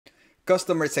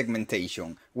Customer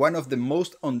segmentation, one of the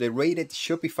most underrated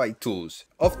Shopify tools.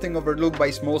 Often overlooked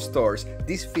by small stores,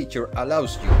 this feature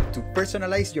allows you to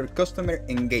personalize your customer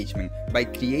engagement by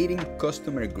creating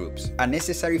customer groups, a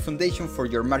necessary foundation for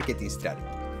your marketing strategy.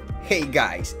 Hey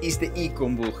guys, it's the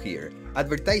eCom Bull here.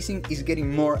 Advertising is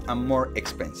getting more and more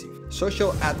expensive.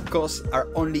 Social ad costs are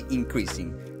only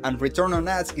increasing, and return on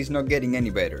ads is not getting any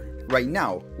better. Right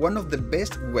now, one of the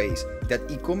best ways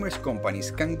that e-commerce companies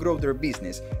can grow their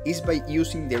business is by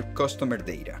using their customer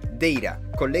data. Data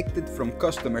collected from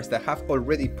customers that have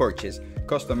already purchased,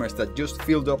 customers that just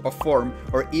filled up a form,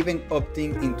 or even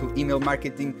opting into email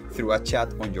marketing through a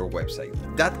chat on your website.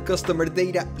 That customer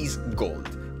data is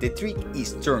gold. The trick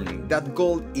is turning that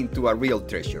gold into a real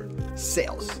treasure: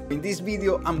 sales. In this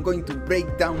video, I'm going to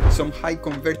break down some high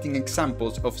converting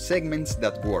examples of segments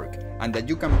that work and that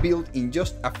you can build in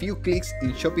just a few clicks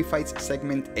in Shopify's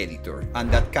segment editor, and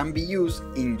that can be used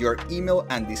in your email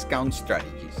and discount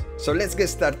strategies. So let's get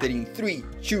started in 3,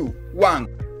 2, 1.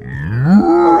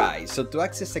 Alright, so to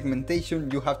access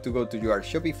segmentation, you have to go to your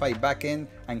Shopify backend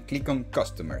and click on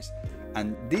customers.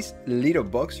 And this little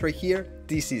box right here,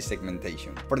 this is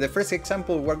segmentation. For the first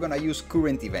example, we're gonna use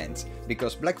current events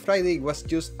because Black Friday was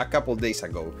just a couple days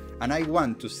ago, and I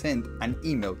want to send an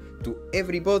email to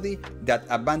everybody that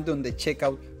abandoned the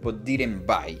checkout but didn't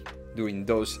buy during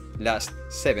those last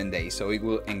 7 days. So it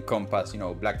will encompass,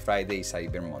 Black Friday,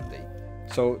 Cyber Monday.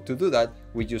 So to do that,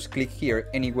 we just click here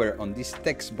anywhere on this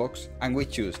text box and we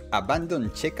choose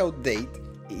abandoned checkout date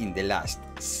in the last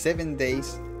 7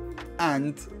 days,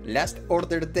 and last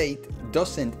order date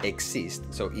doesn't exist,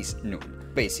 so it's null.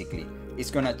 Basically, it's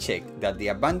gonna check that the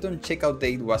abandoned checkout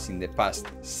date was in the past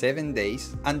 7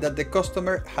 days and that the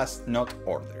customer has not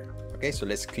ordered. Okay, so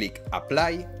let's click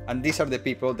apply, and these are the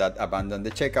people that abandoned the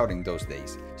checkout in those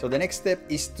days. So the next step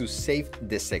is to save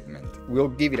the segment. We'll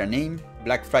give it a name,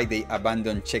 Black Friday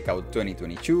Abandoned Checkout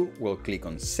 2022. We'll click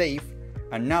on save,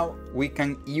 and now we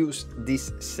can use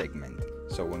this segment.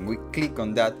 So when we click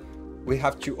on that, we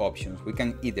have two options. We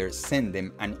can either send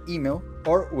them an email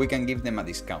or we can give them a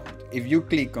discount. If you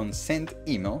click on send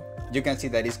email, you can see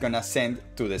that it's gonna send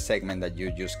to the segment that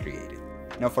you just created.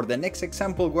 Now for the next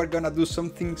example, we're gonna do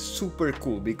something super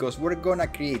cool because we're gonna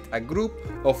create a group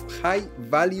of high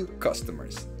value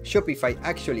customers. Shopify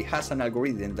actually has an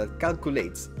algorithm that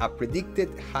calculates a predicted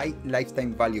high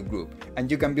lifetime value group, and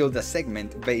you can build a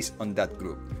segment based on that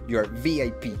group, your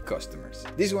VIP customers.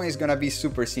 This one is gonna be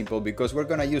super simple because we're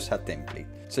gonna use a template.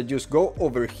 So just go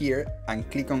over here and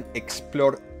click on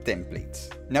explore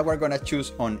templates. Now we're gonna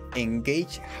choose on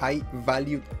engage high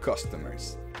value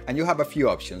customers. And you have a few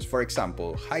options. For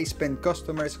example, high spend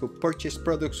customers who purchase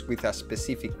products with a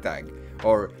specific tag,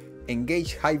 or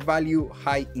engage high value,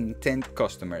 high intent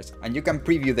customers. And you can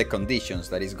preview the conditions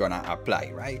that is gonna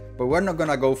apply, right? But we're not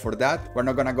gonna go for that. We're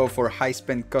not gonna go for high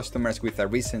spend customers with a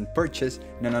recent purchase.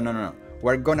 No.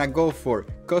 We're gonna go for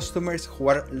customers who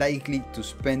are likely to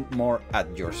spend more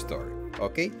at your store,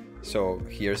 okay? So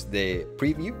here's the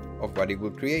preview of what it will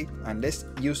create, and let's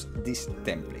use this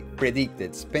template.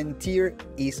 Predicted spend tier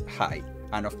is high.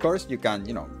 And of course, you can,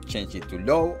 change it to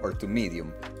low or to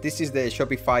medium. This is the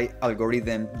Shopify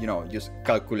algorithm, just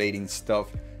calculating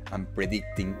stuff and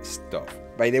predicting stuff.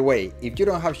 By the way, if you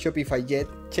don't have Shopify yet,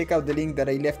 check out the link that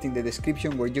I left in the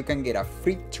description where you can get a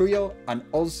free trial and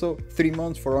also 3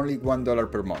 months for only $1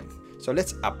 per month. So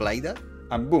let's apply that,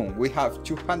 and boom, we have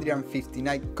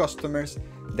 259 customers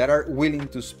that are willing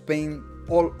to spend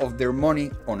all of their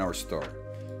money on our store.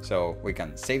 So we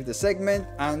can save the segment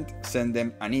and send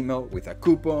them an email with a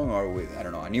coupon or with,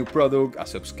 a new product, a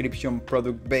subscription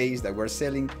product base that we're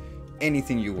selling,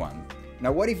 anything you want.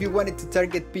 Now, what if you wanted to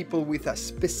target people with a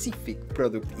specific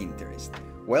product interest?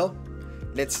 Well,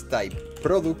 let's type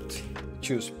product,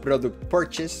 choose product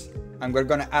purchase, and we're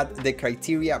gonna add the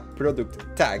criteria product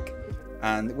tag,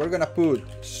 and we're gonna put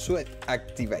sweat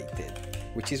activated,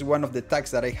 which is one of the tags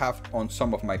that I have on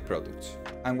some of my products.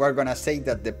 And we're gonna say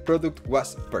that the product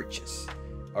was purchased.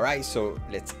 All right, so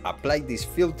let's apply this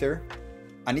filter,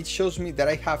 and it shows me that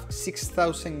I have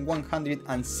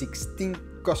 6,116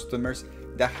 customers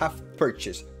that have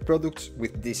purchased products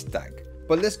with this tag.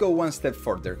 But let's go one step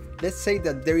further. Let's say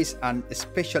that there is a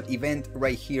special event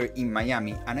right here in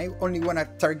Miami, and I only wanna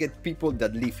target people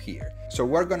that live here. So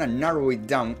we're gonna narrow it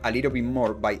down a little bit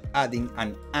more by adding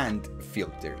an and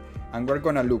filter. And we're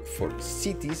gonna look for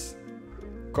cities,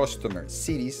 customer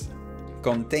cities,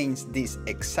 contains this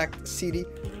exact city,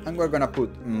 and we're gonna put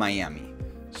Miami.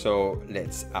 So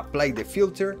let's apply the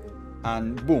filter,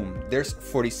 and boom, there's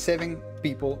 47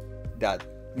 people that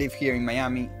live here in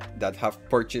Miami that have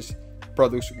purchased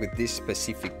products with this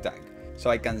specific tag. so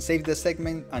I can save the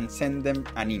segment and send them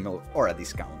an email or a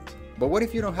discount. But what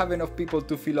if you don't have enough people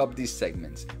to fill up these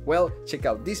segments? Well, check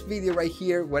out this video right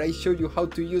here where I show you how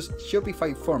to use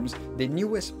Shopify Forms, the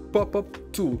newest pop-up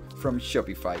tool from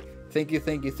Shopify. Thank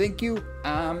you,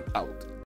 I'm out.